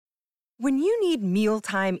When you need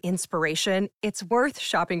mealtime inspiration, it's worth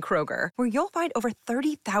shopping Kroger, where you'll find over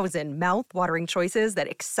 30,000 mouth-watering choices that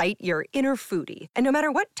excite your inner foodie. And no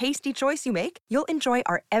matter what tasty choice you make, you'll enjoy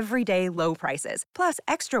our everyday low prices, plus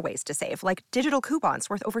extra ways to save, like digital coupons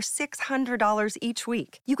worth over $600 each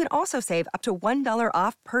week. You can also save up to $1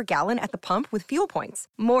 off per gallon at the pump with fuel points.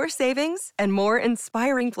 More savings and more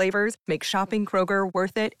inspiring flavors make shopping Kroger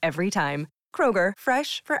worth it every time. Kroger,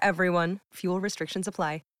 fresh for everyone. Fuel restrictions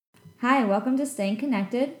apply. Hi, welcome to Staying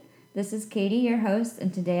Connected. This is Katie, your host,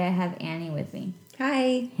 and today I have Annie with me.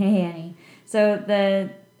 Hi. Hey, Annie. So the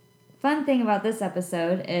fun thing about this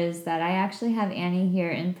episode is that I actually have Annie here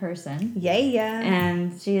in person. Yeah.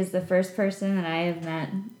 And she is the first person that I have met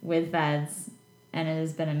with VEDS, and it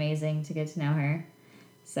has been amazing to get to know her.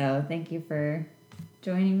 So thank you for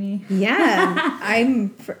joining me. Yeah. I'm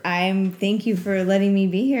thank you for letting me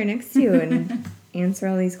be here next to you and answer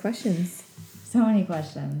all these questions. So many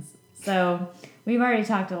questions. So we've already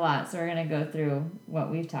talked a lot, so we're going to go through what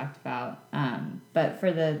we've talked about. But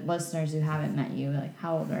for the listeners who haven't met you, like,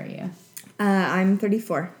 how old are you? I'm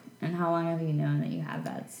 34. And how long have you known that you have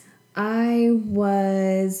VEDS? I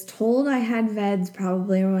was told I had VEDS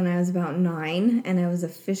probably when I was about 9, and I was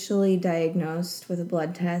officially diagnosed with a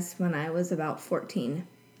blood test when I was about 14.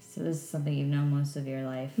 So this is something you've known most of your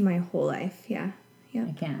life? My whole life, yeah. Yep.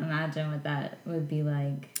 I can't imagine what that would be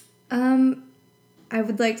like. I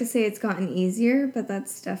would like to say it's gotten easier, but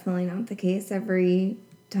that's definitely not the case. Every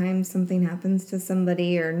time something happens to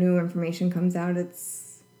somebody or new information comes out,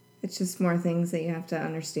 it's just more things that you have to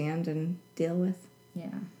understand and deal with. Yeah.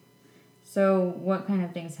 So what kind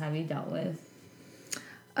of things have you dealt with?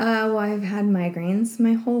 Well, I've had migraines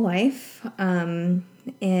my whole life, and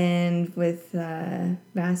with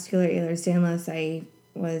vascular Ehlers-Danlos, I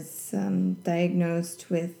was diagnosed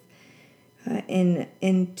with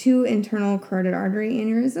in 2 internal carotid artery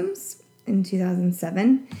aneurysms in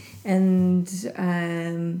 2007, and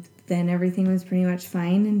then everything was pretty much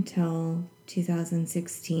fine until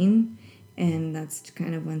 2016, and that's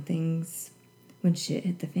kind of when shit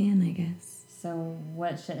hit the fan, I guess. So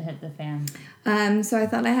what shit hit the fan? So I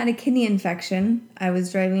thought I had a kidney infection. I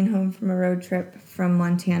was driving home from a road trip from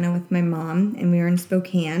Montana with my mom, and we were in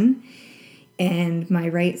Spokane. And my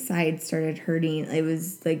right side started hurting. It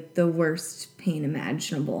was like the worst pain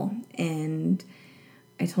imaginable. And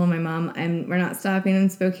I told my mom, we're not stopping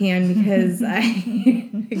in Spokane because I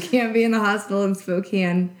can't be in the hospital in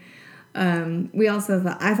Spokane. I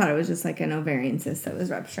thought it was just like an ovarian cyst that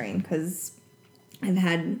was rupturing because I've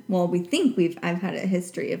had a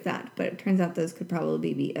history of that. But it turns out those could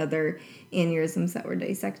probably be other aneurysms that were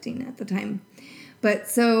dissecting at the time. But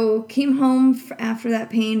so came home after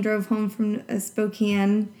that pain, drove home from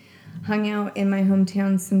Spokane, hung out in my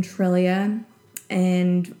hometown, Centralia,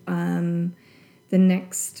 and the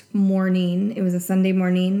next morning, it was a Sunday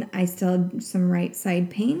morning, I still had some right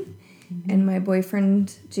side pain. Mm-hmm. And my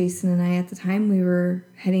boyfriend, Jason, and I at the time, we were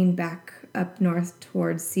heading back up north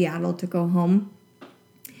towards Seattle to go home.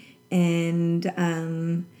 And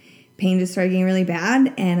pain just started getting really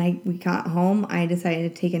bad, and we got home. I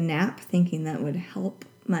decided to take a nap, thinking that would help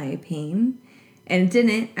my pain, and it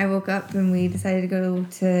didn't. I woke up, and we decided to go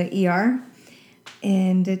to ER,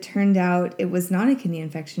 and it turned out it was not a kidney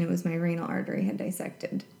infection. It was my renal artery had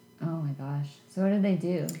dissected. Oh my gosh. So what did they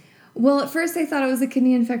do? Well, at first I thought it was a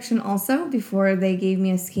kidney infection also before they gave me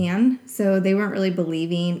a scan. So they weren't really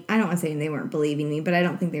believing. I don't want to say they weren't believing me, but I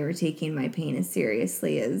don't think they were taking my pain as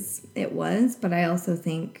seriously as it was. But I also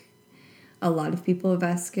think a lot of people with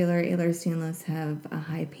vascular Ehlers-Danlos have a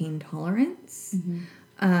high pain tolerance.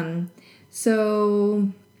 Mm-hmm.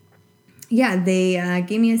 They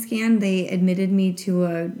gave me a scan. They admitted me to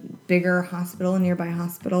a bigger hospital, a nearby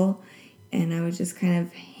hospital, and I was just kind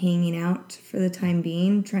of hanging out for the time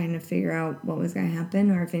being, trying to figure out what was going to happen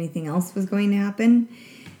or if anything else was going to happen,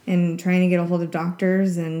 and trying to get a hold of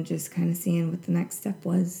doctors and just kind of seeing what the next step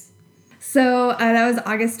was. So that was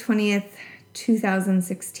August 20th,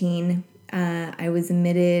 2016. I was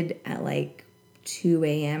admitted at like 2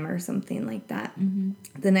 a.m. or something like that. Mm-hmm.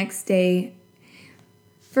 The next day,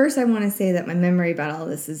 first I want to say that my memory about all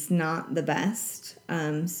this is not the best.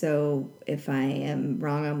 So if I am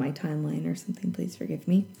wrong on my timeline or something, please forgive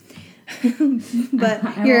me.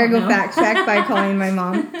 But here I go fact check by calling my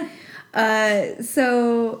mom.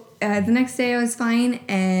 So the next day I was fine,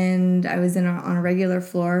 and I was on a regular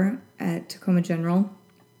floor at Tacoma General.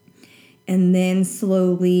 And then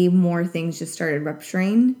slowly more things just started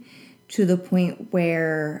rupturing to the point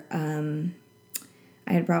where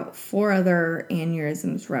I had about 4 other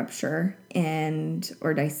aneurysms rupture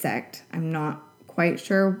or dissect. I'm not quite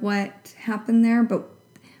sure what happened there, but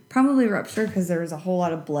probably ruptured because there was a whole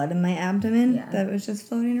lot of blood in my abdomen that was just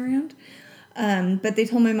floating around. But they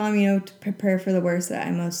told my mom, to prepare for the worst, that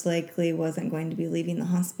I most likely wasn't going to be leaving the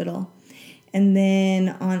hospital. And then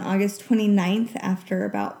on August 29th, after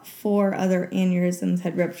about 4 other aneurysms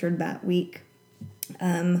had ruptured that week,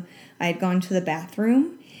 I had gone to the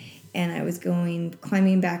bathroom and I was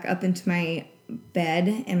climbing back up into my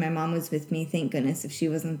bed, and my mom was with me. Thank goodness. If she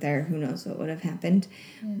wasn't there, who knows what would have happened.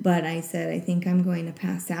 But I said, I think I'm going to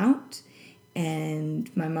pass out. And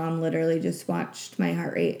my mom literally just watched my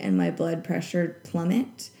heart rate and my blood pressure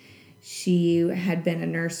plummet. She had been a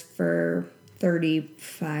nurse for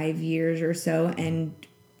 35 years or so and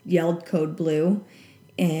yelled code blue.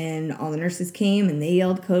 And all the nurses came and they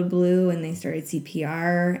yelled code blue and they started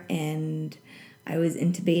CPR, and I was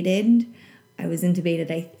intubated.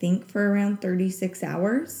 I think, for around 36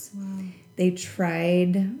 hours. Wow. They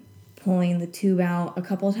tried pulling the tube out a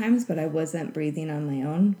couple of times, but I wasn't breathing on my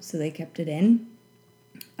own, so they kept it in.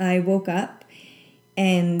 I woke up,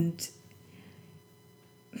 and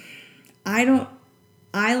I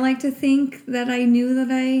like to think that I knew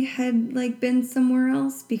that I had, been somewhere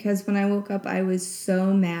else, because when I woke up, I was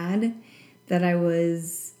so mad that I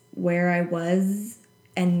was where I was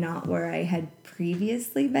and not where I had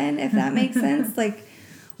previously been, if that makes sense.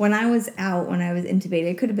 When I was intubated,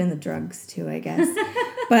 it could have been the drugs too, I guess.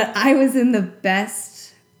 But I was in the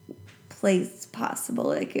best place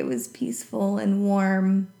possible. It was peaceful and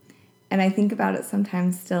warm. And I think about it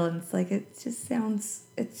sometimes still, and it's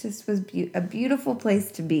it just was a beautiful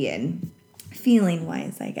place to be in,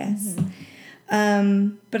 feeling-wise, I guess.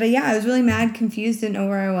 Mm-hmm. But I was really mad, confused, didn't know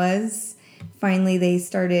where I was. Finally, they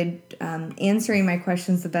started answering my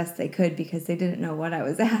questions the best they could, because they didn't know what I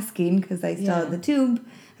was asking, because I still had the tube.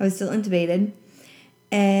 I was still intubated.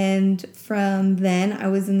 And from then, I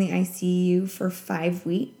was in the ICU for 5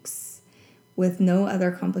 weeks with no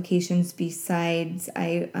other complications besides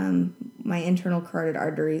my internal carotid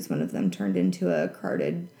arteries, one of them turned into a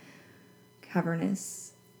carotid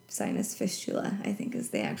cavernous sinus fistula, I think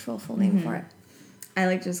is the actual full name for it. I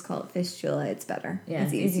like to just call it fistula. It's better. Yeah,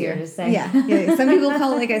 it's easier to say. Yeah. Some people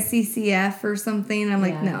call it a CCF or something. I'm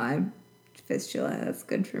like, no, I'm fistula. That's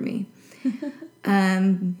good for me.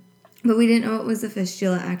 But we didn't know it was a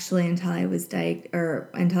fistula actually until I was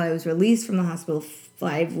until I was released from the hospital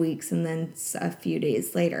 5 weeks, and then a few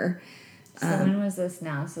days later. So when was this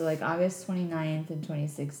now? So August 29th in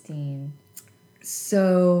 2016.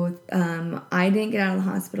 So I didn't get out of the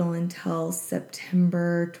hospital until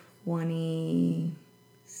September 27th,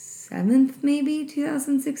 maybe,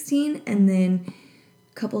 2016. And then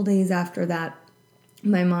a couple days after that,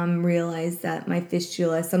 my mom realized that my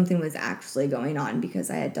fistula, something was actually going on, because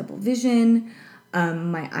I had double vision.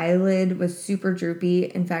 My eyelid was super droopy.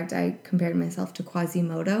 In fact, I compared myself to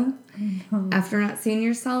Quasimodo. Mm-hmm. After not seeing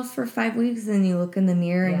yourself for 5 weeks, and you look in the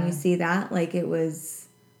mirror and you see that, it was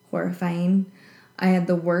horrifying. I had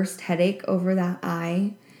the worst headache over that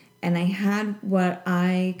eye, and I had what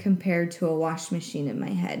I compared to a wash machine in my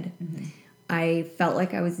head. Mm-hmm. I felt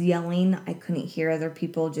like I was yelling. I couldn't hear other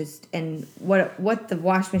people. And what the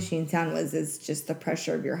wash machine sound was is just the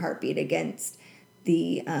pressure of your heartbeat against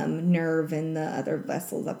the nerve and the other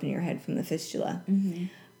vessels up in your head from the fistula.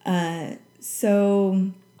 Mm-hmm.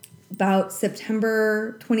 So about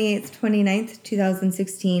September 28th, 29th,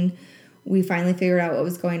 2016, we finally figured out what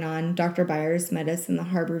was going on. Dr. Byers met us in the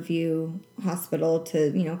Harborview Hospital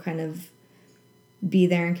to, kind of be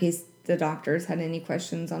there in case the doctors had any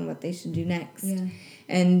questions on what they should do next. Yeah.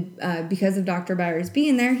 And because of Dr. Byers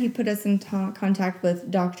being there, he put us in contact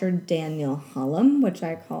with Dr. Daniel Hollum, which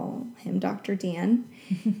I call him Dr. Dan.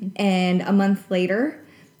 And a month later,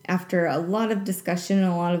 after a lot of discussion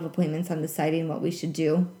and a lot of appointments on deciding what we should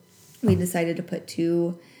do, we decided to put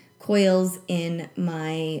 2 coils in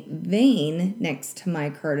my vein next to my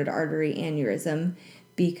carotid artery aneurysm,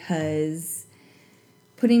 because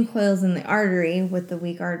putting coils in the artery with the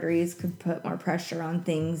weak arteries could put more pressure on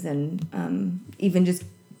things, and even just,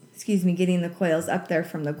 getting the coils up there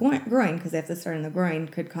from the groin, because they have to start in the groin,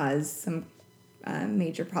 could cause some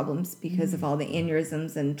major problems because of all the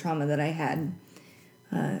aneurysms and trauma that I had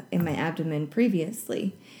in my abdomen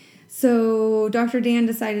previously. So Dr. Dan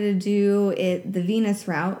decided to do the venous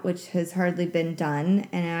route, which has hardly been done,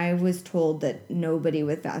 and I was told that nobody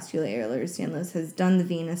with vascular Ehlers-Danlos has done the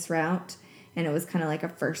venous route, and it was kind of like a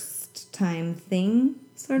first-time thing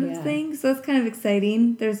sort of thing. So that's kind of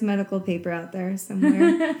exciting. There's a medical paper out there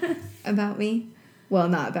somewhere about me. Well,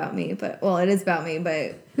 not about me, but, it is about me,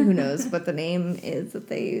 but who knows what the name is that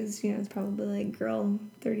they use. It's probably Girl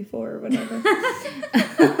 34 or whatever.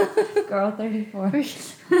 Girl 34.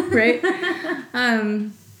 Right?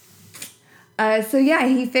 So yeah,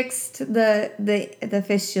 he fixed the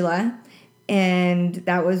fistula, and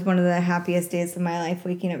that was one of the happiest days of my life,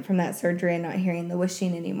 waking up from that surgery and not hearing the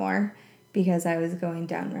whooshing anymore, because I was going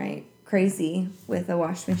downright crazy with a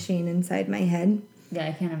wash machine inside my head. Yeah,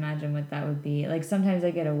 I can't imagine what that would be. Like, sometimes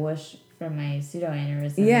I get a whoosh from my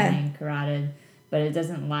pseudoaneurysm and carotid, but it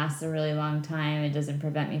doesn't last a really long time. It doesn't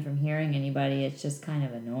prevent me from hearing anybody. It's just kind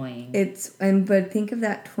of annoying. But think of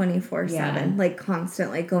that 24/7, like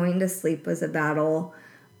constant, like going to sleep was a battle.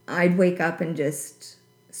 I'd wake up and just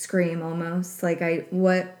scream almost. Like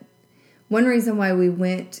one reason why we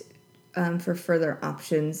went for further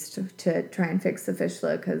options to try and fix the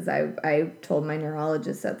fistula, because I told my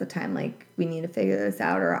neurologist at the time, like, we need to figure this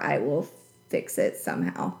out or I will fix it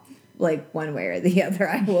somehow. Like, one way or the other,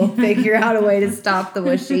 I will figure out a way to stop the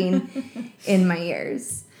whooshing in my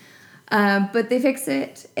ears. But they fixed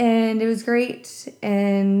it, and it was great.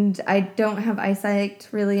 And I don't have eyesight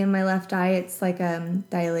really in my left eye. It's like a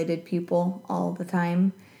dilated pupil all the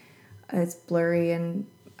time. It's blurry, and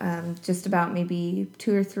just about maybe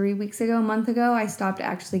 2 or 3 weeks ago, a month ago, I stopped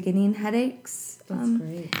actually getting headaches. That's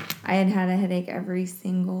great. I had a headache every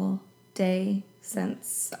single day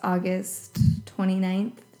since August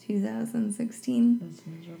 29th, 2016. That's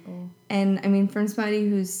miserable. And I mean, from somebody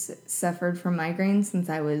who's suffered from migraines since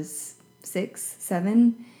I was 6,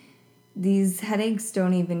 7, these headaches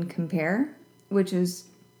don't even compare, which is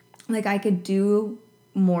like I could do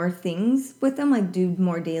more things with them, like do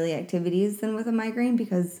more daily activities than with a migraine,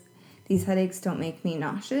 because these headaches don't make me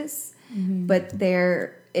nauseous. Mm-hmm. But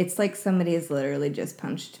it's like somebody has literally just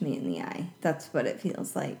punched me in the eye. That's what it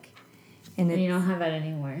feels like. And you don't have that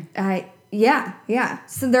anymore. Yeah.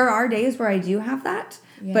 So there are days where I do have that,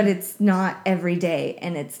 but it's not every day,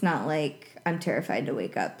 and it's not like I'm terrified to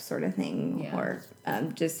wake up sort of thing, or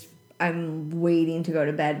just I'm waiting to go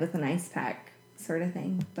to bed with an ice pack sort of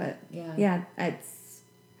thing. But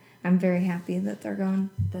I'm very happy that they're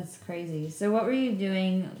gone. That's crazy. So what were you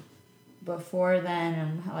doing before then,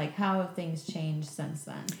 and like how have things changed since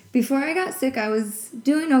then? Before I got sick, I was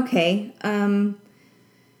doing okay.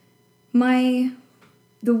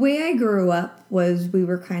 The way I grew up was we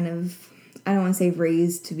were kind of, I don't want to say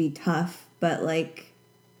raised to be tough, but like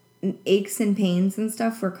aches and pains and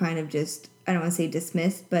stuff were kind of just, I don't want to say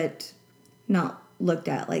dismissed, but not looked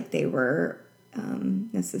at like they were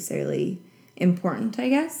necessarily important, I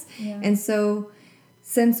guess. Yeah. And so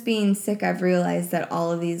since being sick, I've realized that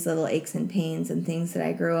all of these little aches and pains and things that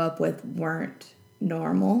I grew up with weren't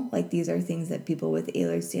normal. Like, these are things that people with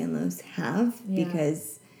Ehlers-Danlos have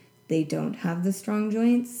because they don't have the strong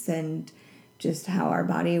joints, and just how our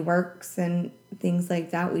body works and things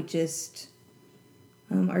like that. We just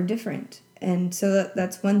are different. And so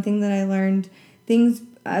that's one thing that I learned.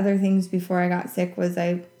 Other things before I got sick was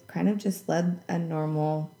I kind of just led a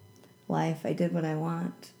normal life. I did what I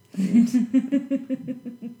want.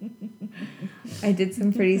 I did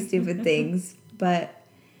some pretty stupid things, but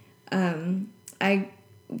living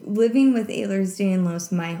with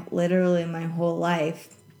Ehlers-Danlos literally my whole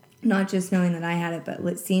life, not just knowing that I had it,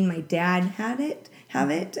 but seeing my dad have it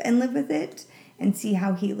and live with it and see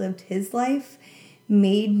how he lived his life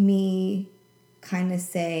made me kind of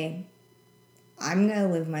say, I'm going to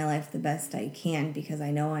live my life the best I can, because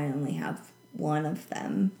I know I only have one of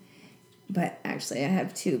them. But actually, I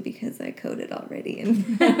have two because I coded already.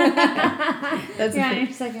 And that's your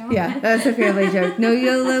second one. Yeah, that's a family joke. No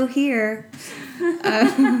YOLO here. Would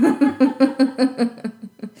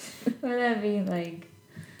that be like,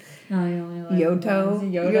 no, you only like Yoto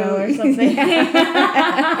or something?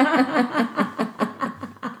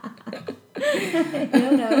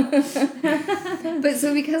 But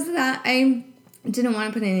so because of that, I didn't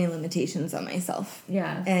want to put any limitations on myself.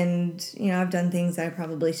 Yeah. And, I've done things I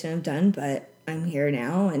probably shouldn't have done, but I'm here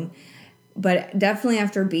now. But definitely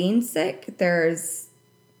after being sick, there's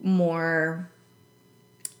more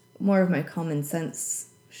of my common sense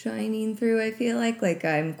shining through, I feel like. Like,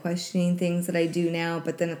 I'm questioning things that I do now,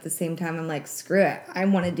 but then at the same time, I'm like, screw it. I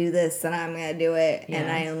want to do this, and I'm going to do it. Yes.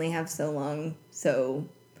 And I only have so long, so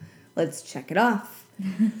let's check it off.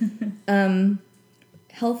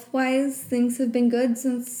 Health-wise, things have been good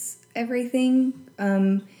since everything.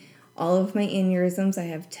 All of my aneurysms, I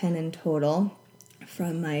have 10 in total,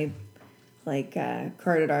 from my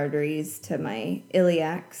carotid arteries to my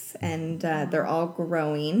iliacs, and they're all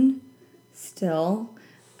growing still.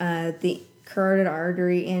 The carotid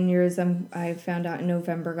artery aneurysm, I found out in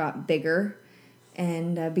November, got bigger,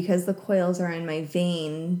 and because the coils are in my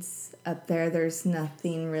veins up there, there's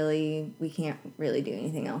nothing really, we can't really do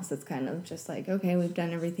anything else. It's kind of just like, okay, we've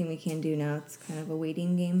done everything we can do now. It's kind of a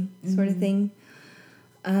waiting game sort of thing.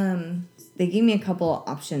 They gave me a couple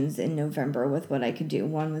options in November with what I could do.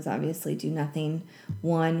 One was obviously do nothing.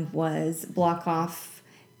 One was block off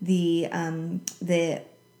the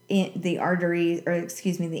arteries, or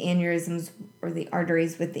excuse me, the aneurysms, or the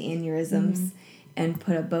arteries with the aneurysms, and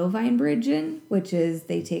put a bovine bridge in, which is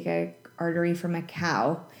they take a artery from a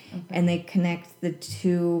cow and they connect the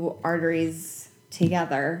two arteries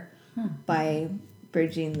together by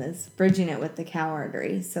bridging it with the cow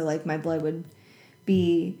artery. So like my blood would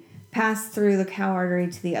be passed through the cow artery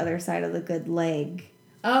to the other side of the good leg.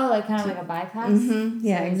 Oh, like kind of like a bypass? Mm-hmm.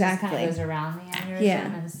 Yeah, so it exactly. just kind of goes around the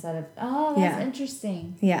aneurysm instead of... Oh, that's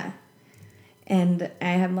interesting. Yeah. And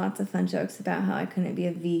I had lots of fun jokes about how I couldn't be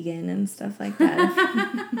a vegan and stuff like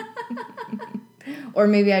that. Or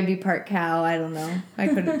maybe I'd be part cow. I don't know. I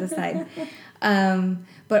couldn't decide.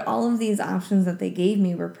 But all of these options that they gave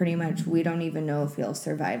me were pretty much, we don't even know if you'll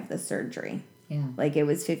survive the surgery. Yeah. Like it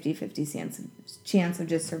was 50-50 chance of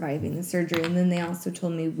just surviving the surgery. And then they also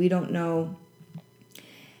told me, we don't know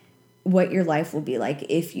what your life will be like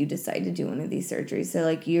if you decide to do one of these surgeries. So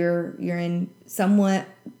like you're in somewhat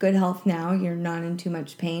good health now. You're not in too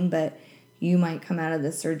much pain, but you might come out of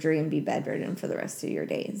the surgery and be bedridden for the rest of your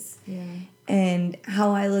days. Yeah. And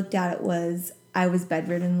how I looked at it was, I was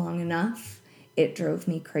bedridden long enough. It drove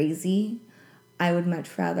me crazy. I would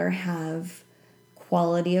much rather have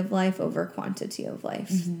quality of life over quantity of life.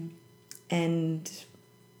 Mm-hmm. And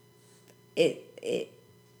it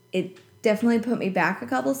definitely put me back a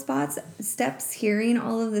couple steps hearing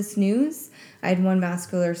all of this news. I had one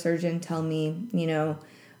vascular surgeon tell me,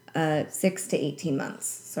 6 to 18 months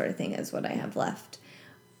sort of thing is what I have left.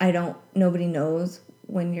 Nobody knows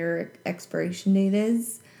when your expiration date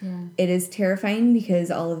is. Yeah. It is terrifying because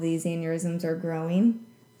all of these aneurysms are growing.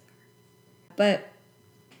 But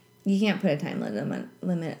you can't put a time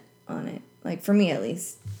limit on it. Like for me at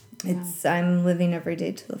least. Yeah. I'm living every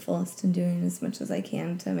day to the fullest and doing as much as I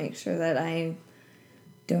can to make sure that I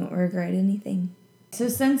don't regret anything. So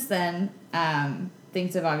since then,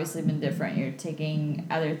 things have obviously been different. You're taking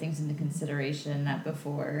other things into consideration that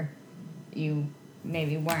before you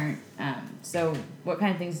maybe weren't. So what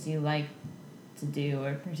kind of things do you like to do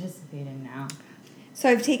or participate in now? So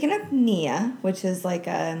I've taken up NIA, which is like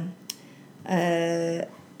a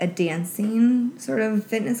dancing sort of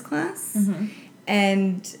fitness class. Mm-hmm.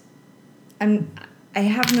 And I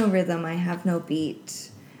have no rhythm. I have no beat.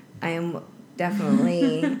 I am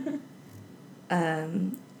definitely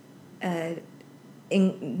I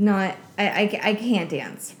can't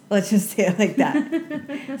dance. Let's just say it like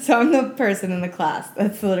that. So I'm the person in the class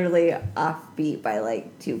that's literally off beat by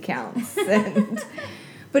like 2 counts.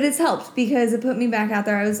 But it's helped because it put me back out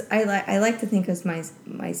there. I like to think of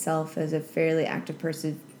myself as a fairly active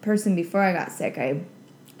person before I got sick. I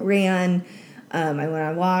ran. I went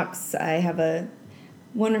on walks. I have a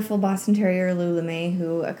wonderful Boston Terrier, Lula May,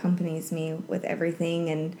 who accompanies me with everything.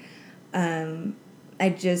 And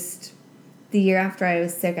the year after I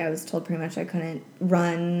was sick, I was told pretty much I couldn't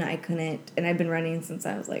run. And I've been running since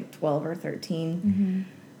I was like 12 or 13. Mm-hmm.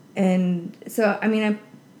 And so, I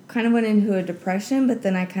kind of went into a depression, but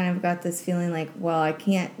then I kind of got this feeling like, well, I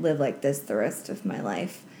can't live like this the rest of my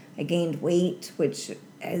life. I gained weight, which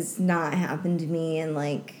has not happened to me in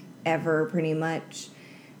like ever pretty much.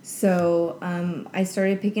 So I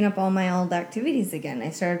started picking up all my old activities again. I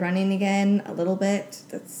started running again a little bit.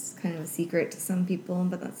 That's kind of a secret to some people,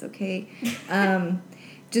 but that's okay.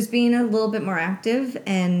 Just being a little bit more active,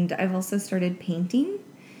 and I've also started painting.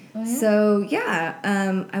 Oh, yeah? So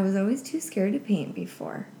yeah, I was always too scared to paint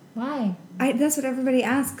before. Why? That's what everybody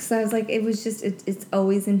asks. I was like, it was just it's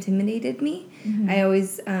always intimidated me. Mm-hmm. I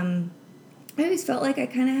always felt like I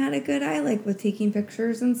kind of had a good eye, like with taking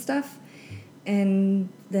pictures and stuff. And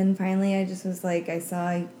then finally I just was like, I saw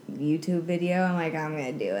a YouTube video. I'm like, I'm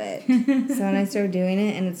going to do it. So then I started doing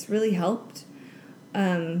it, and it's really helped.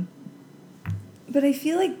 But I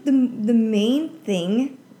feel like the main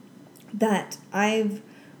thing that I've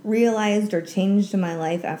realized or changed in my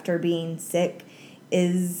life after being sick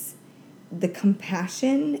is the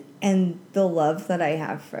compassion and the love that I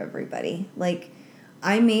have for everybody. Like,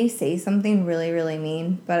 I may say something really, really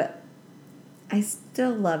mean, but I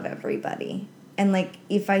still love everybody. And, like,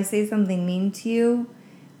 if I say something mean to you,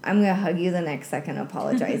 I'm going to hug you the next second,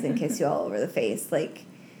 apologize, and kiss you all over the face. Like,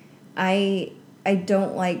 I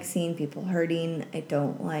don't like seeing people hurting. I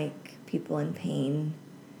don't like people in pain.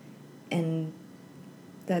 And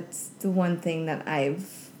that's the one thing that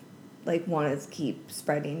I've, like, wanted to keep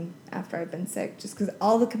spreading after I've been sick. Just because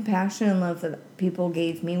all the compassion and love that people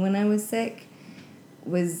gave me when I was sick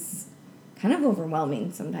was kind of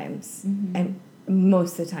overwhelming sometimes. Mm-hmm.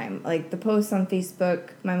 most of the time. Like, the posts on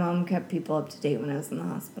Facebook, my mom kept people up to date when I was in the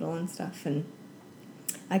hospital and stuff, and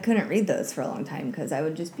I couldn't read those for a long time because I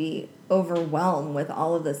would just be overwhelmed with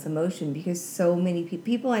all of this emotion because so many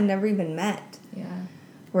people I never even met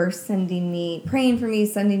were praying for me,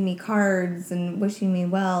 sending me cards and wishing me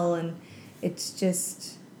well, and it's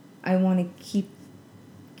just, I want to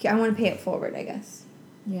pay it forward, I guess.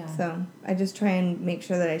 Yeah. So I just try and make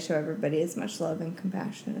sure that I show everybody as much love and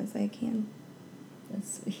compassion as I can.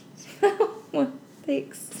 That's sweet. Well,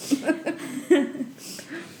 thanks.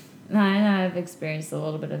 No, I know I've experienced a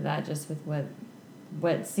little bit of that just with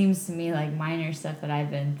what seems to me like minor stuff that I've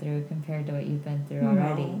been through compared to what you've been through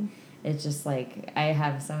already. No. It's just like I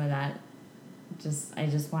have some of that. I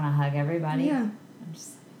just want to hug everybody. Yeah. I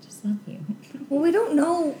just love you. Well, we don't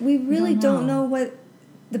know. We really don't know know what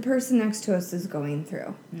the person next to us is going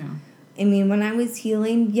through. No. I mean, when I was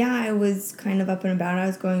healing, I was kind of up and about. I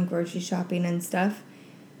was going grocery shopping and stuff.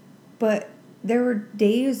 But there were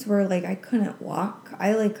days where, like, I couldn't walk.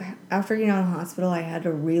 After getting out of the hospital, I had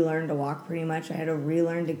to relearn to walk pretty much. I had to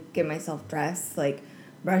relearn to get myself dressed, like,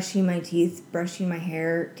 brushing my teeth, brushing my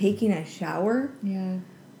hair, taking a shower. Yeah.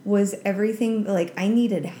 Was everything, like, I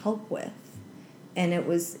needed help with. And it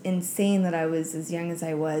was insane that I was as young as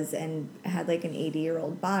I was and had, like, an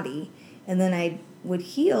 80-year-old body. And then I would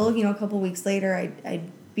heal, a couple weeks later,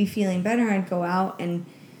 I'd be feeling better. I'd go out and,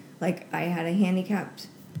 like, I had a handicapped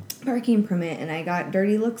parking permit and I got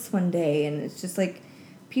dirty looks one day. And it's just, like,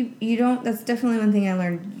 that's definitely one thing I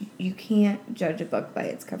learned. You can't judge a book by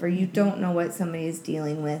its cover. You don't know what somebody is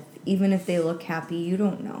dealing with. Even if they look happy, you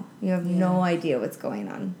don't know. You have no idea what's going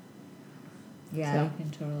on. Yeah, I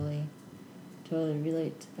can totally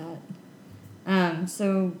relate to that.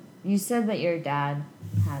 So you said that your dad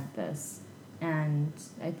had this, and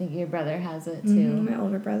I think your brother has it too. Mm-hmm, my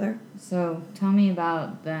older brother. So tell me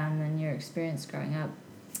about them and your experience growing up.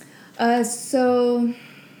 So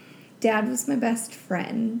Dad was my best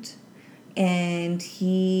friend, and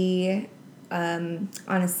he, on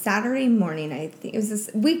a Saturday morning, I think it was this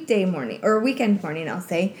weekday morning, or weekend morning, I'll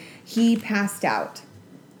say, he passed out.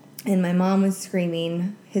 And my mom was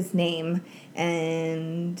screaming his name,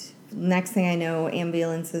 and next thing I know,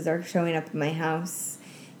 ambulances are showing up in my house,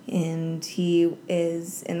 and he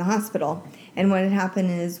is in the hospital. And what had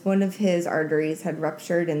happened is one of his arteries had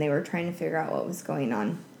ruptured, and they were trying to figure out what was going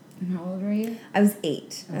on. And how old were you? I was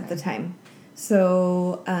 8 at the time.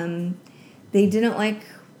 So they didn't like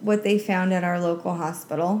what they found at our local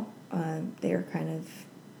hospital. They were kind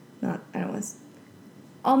of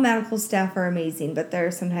all medical staff are amazing, but there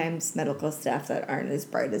are sometimes medical staff that aren't as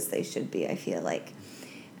bright as they should be, I feel like.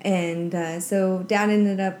 And so Dad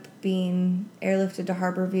ended up being airlifted to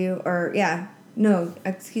Harborview,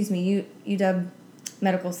 UW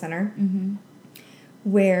Medical Center,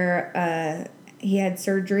 where he had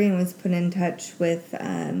surgery and was put in touch with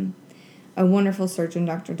a wonderful surgeon,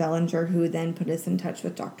 Dr. Dellinger, who then put us in touch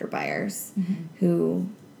with Dr. Byers, who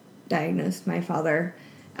diagnosed my father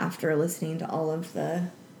after listening to all of the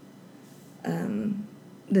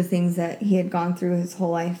things that he had gone through his whole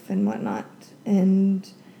life and whatnot, and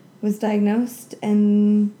was diagnosed.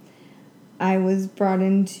 And I was brought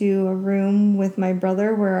into a room with my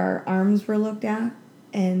brother where our arms were looked at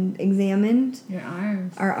and examined. Your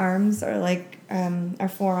arms? Our arms are like our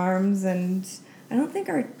forearms, and I don't think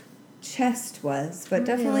our chest was, but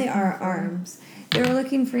definitely our arms. They were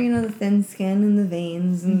looking for, the thin skin and the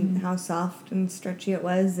veins and how soft and stretchy it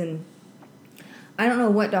was. And I don't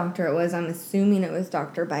know what doctor it was. I'm assuming it was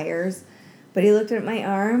Dr. Byers. But he looked at my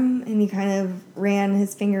arm, and he kind of ran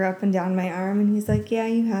his finger up and down my arm, and he's like, yeah,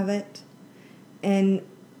 you have it. And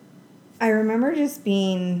I remember just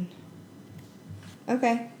being,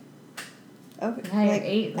 okay. Now you're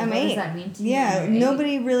 8. I'm what 8. Does that mean to you? Yeah,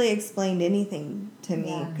 nobody really explained anything to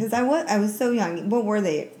me because I was so young. What were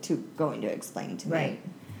they going to explain to me?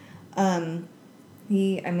 Right.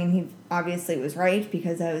 He obviously was right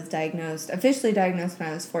because I was officially diagnosed when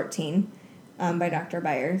I was 14 by Dr.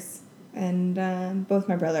 Byers, and both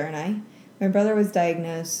my brother and I. My brother was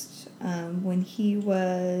diagnosed when he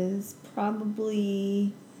was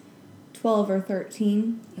probably 12 or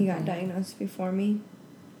 13. He got diagnosed before me.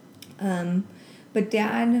 But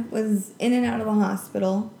Dad was in and out of the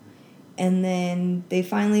hospital, and then they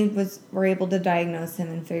finally were able to diagnose him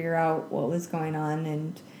and figure out what was going on.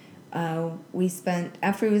 And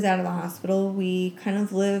after he was out of the hospital, we kind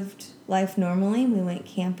of lived life normally. We went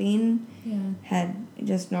camping, had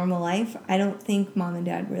just normal life. I don't think Mom and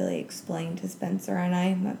Dad really explained to Spencer and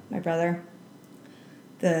I, my brother,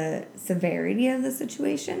 the severity of the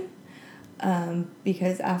situation.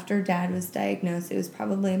 because after Dad was diagnosed, it was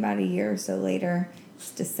probably about a year or so later,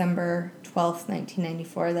 it's December 12th,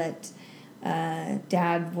 1994, that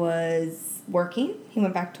Dad was working. He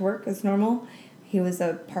went back to work as normal. He was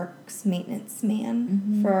a parks maintenance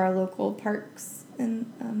man for our local parks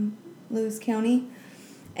in Lewis County.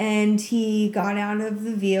 And he got out of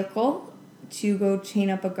the vehicle to go chain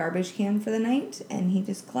up a garbage can for the night, and he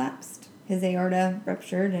just collapsed. His aorta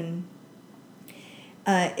ruptured, and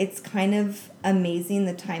it's kind of amazing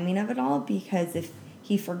the timing of it all, because if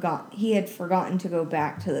he had forgotten to go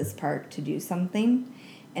back to this park to do something,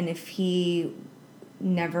 and if he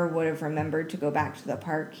never would have remembered to go back to the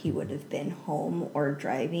park, he would have been home or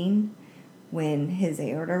driving when his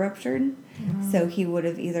aorta ruptured. So he would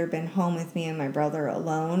have either been home with me and my brother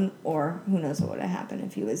alone, or who knows what would have happened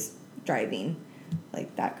if he was driving.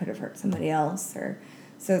 Like, that could have hurt somebody else.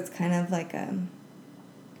 So it's kind of like a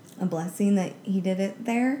blessing that he did it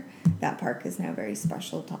there. That park is now very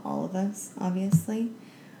special to all of us, obviously.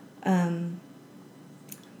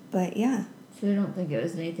 But yeah. So I don't think it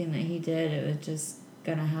was anything that he did. It was just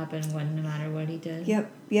gonna happen no matter what he did.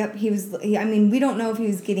 Yep. We don't know if he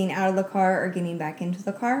was getting out of the car or getting back into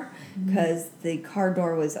the car, because the car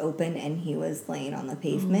door was open and he was laying on the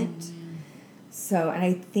pavement. So, and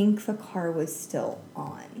I think the car was still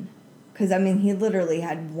on, because he literally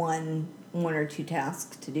had one or two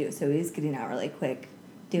tasks to do, so he was getting out really quick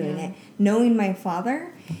doing it. Knowing my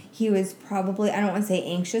father, he was probably, I don't want to say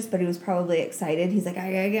anxious, but he was probably excited. He's like,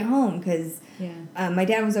 I gotta get home, because my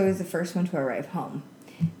dad was always the first one to arrive home.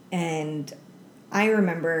 And I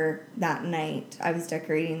remember that night I was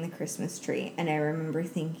decorating the Christmas tree, and I remember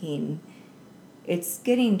thinking, it's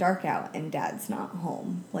getting dark out and Dad's not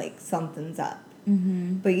home. Like, something's up.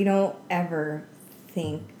 But you don't ever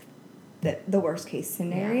think that the worst case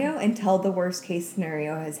scenario until the worst case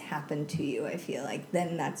scenario has happened to you, I feel like.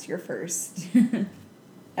 Then that's your first.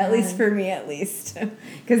 At least for me, at least.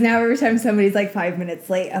 Because now every time somebody's like 5 minutes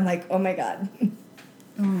late, I'm like, oh my God.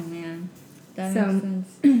 Oh man. That makes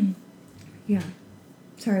sense. Yeah.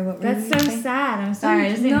 Sorry, what were That's you so saying? sad. I'm sorry. I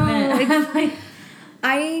just need a minute.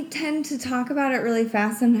 I tend to talk about it really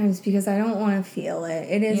fast sometimes because I don't want to feel it.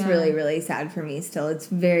 It is really, really sad for me still. It's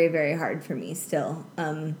very, very hard for me still.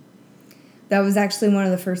 That was actually one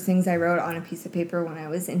of the first things I wrote on a piece of paper when I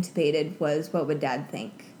was intubated was, what would Dad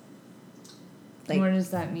think? Like, what does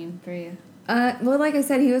that mean for you? Well, like I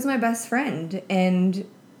said, he was my best friend, and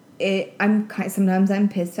sometimes I'm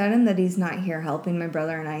pissed at him that he's not here helping my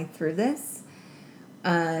brother and I through this.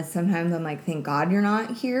 Sometimes I'm like, thank God you're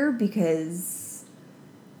not here, because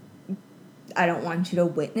I don't want you to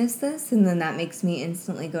witness this. And then that makes me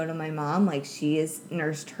instantly go to my mom. Like, she has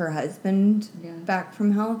nursed her husband back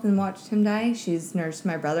from health and watched him die. She's nursed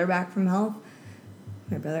my brother back from health.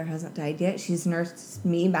 My brother hasn't died yet. She's nursed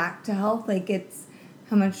me back to health. Like, it's,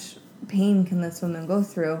 how much pain can this woman go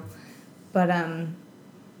through? But,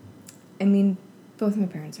 both my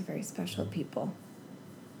parents are very special people.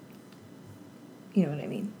 You know what I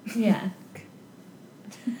mean? Yeah.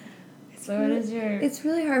 So what is your... It's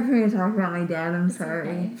really hard for me to talk about my dad. I'm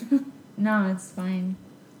sorry. Okay. No, it's fine.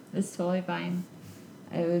 It's totally fine.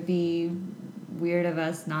 It would be weird of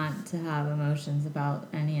us not to have emotions about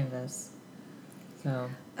any of this.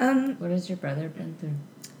 So, what has your brother been through?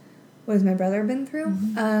 What has my brother been through?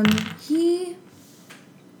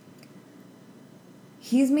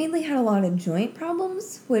 He's mainly had a lot of joint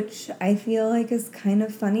problems, which I feel like is kind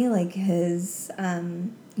of funny. Like, he's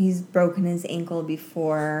broken his ankle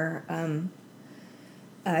before.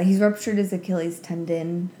 He's ruptured his Achilles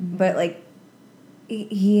tendon, but like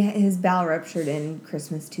his bowel ruptured in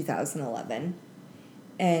Christmas 2011,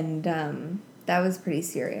 and that was pretty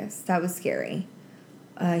serious. That was scary.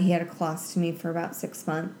 He had a colostomy for about 6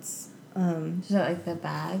 months. Is that like the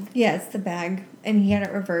bag? Yeah, it's the bag, and he had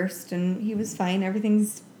it reversed, and he was fine.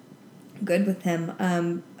 Everything's good with him.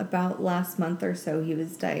 About last month or so, he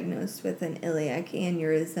was diagnosed with an iliac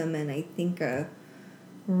aneurysm and I think a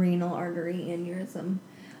renal artery aneurysm.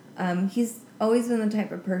 He's always been the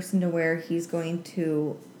type of person to where he's going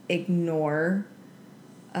to ignore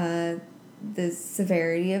the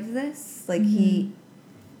severity of this. Like, he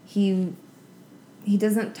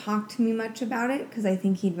doesn't talk to me much about it because I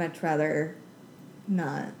think he'd much rather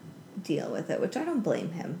not deal with it, which I don't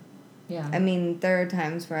blame him. Yeah. There are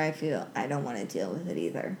times where I feel I don't want to deal with it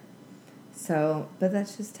either. So, but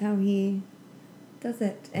that's just how he does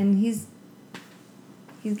it. And he's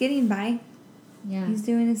getting by. Yeah. He's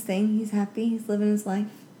doing his thing. He's happy. He's living his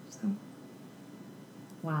life. So.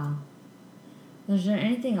 Wow. Is there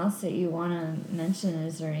anything else that you want to mention?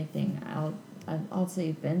 Is there anything else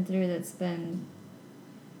you've been through that's been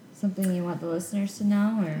Something you want the listeners to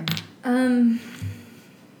know, or?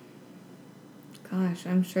 Gosh,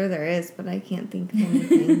 I'm sure there is, but I can't think of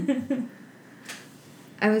anything.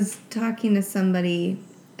 I was talking to somebody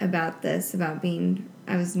about this,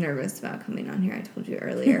 I was nervous about coming on here, I told you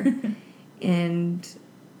earlier. And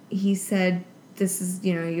he said, this is,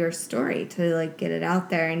 your story to, like, get it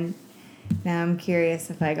out there. And now I'm curious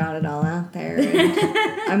if I got it all out there.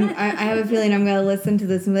 And I have a feeling I'm going to listen to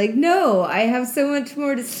this and be like, no, I have so much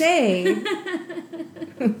more to say.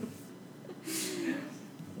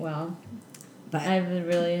 Well, but I've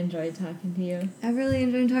really enjoyed talking to you. I really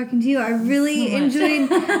enjoyed talking to you. I really enjoyed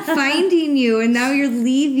finding you, and now you're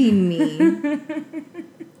leaving me.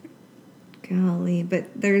 Golly, but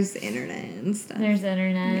there's internet and stuff. There's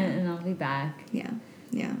internet, and I'll be back. Yeah.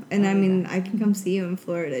 And I mean, I can come see you in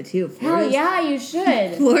Florida, too. Hell yeah, you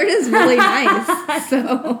should. Florida's really nice,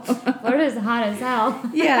 so. Florida's hot as hell.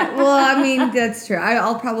 Yeah, well, I mean, that's true.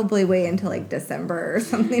 I'll probably wait until, like, December or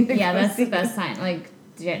something to Yeah, that's the best time. Like,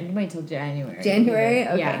 wait till January. January?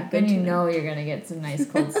 Okay. Yeah, then you know you're going to get some nice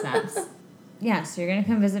cold snaps. Yeah, so you're going to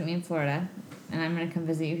come visit me in Florida, and I'm going to come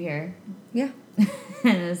visit you here. Yeah.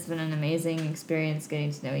 And it's been an amazing experience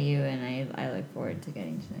getting to know you, and I look forward to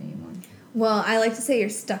getting to know you more. Well, I like to say you're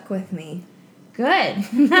stuck with me. Good.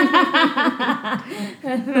 I'm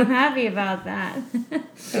happy about that.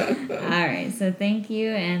 All right, so thank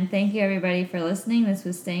you, and thank you everybody for listening. This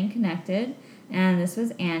was Staying Connected, and this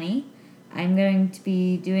was Annie. I'm going to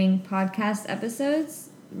be doing podcast episodes,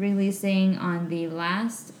 releasing on the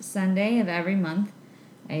last Sunday of every month.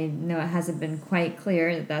 I know it hasn't been quite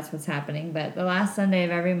clear that that's what's happening, but the last Sunday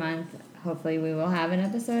of every month, hopefully we will have an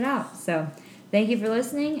episode out. So thank you for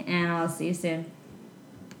listening, and I'll see you soon.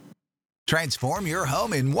 Transform your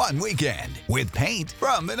home in one weekend with paint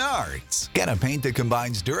from Menards. Get a paint that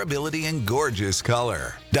combines durability and gorgeous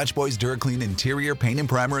color. Dutch Boys DuraClean Interior Paint and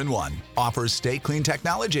Primer in One offers Stay Clean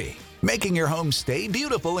technology, making your home stay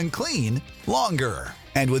beautiful and clean longer.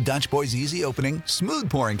 And with Dutch Boy's easy opening, smooth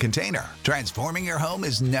pouring container, transforming your home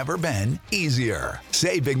has never been easier.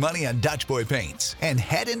 Save big money on Dutch Boy paints and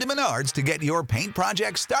head into Menards to get your paint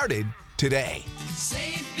project started today.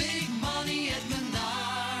 Save big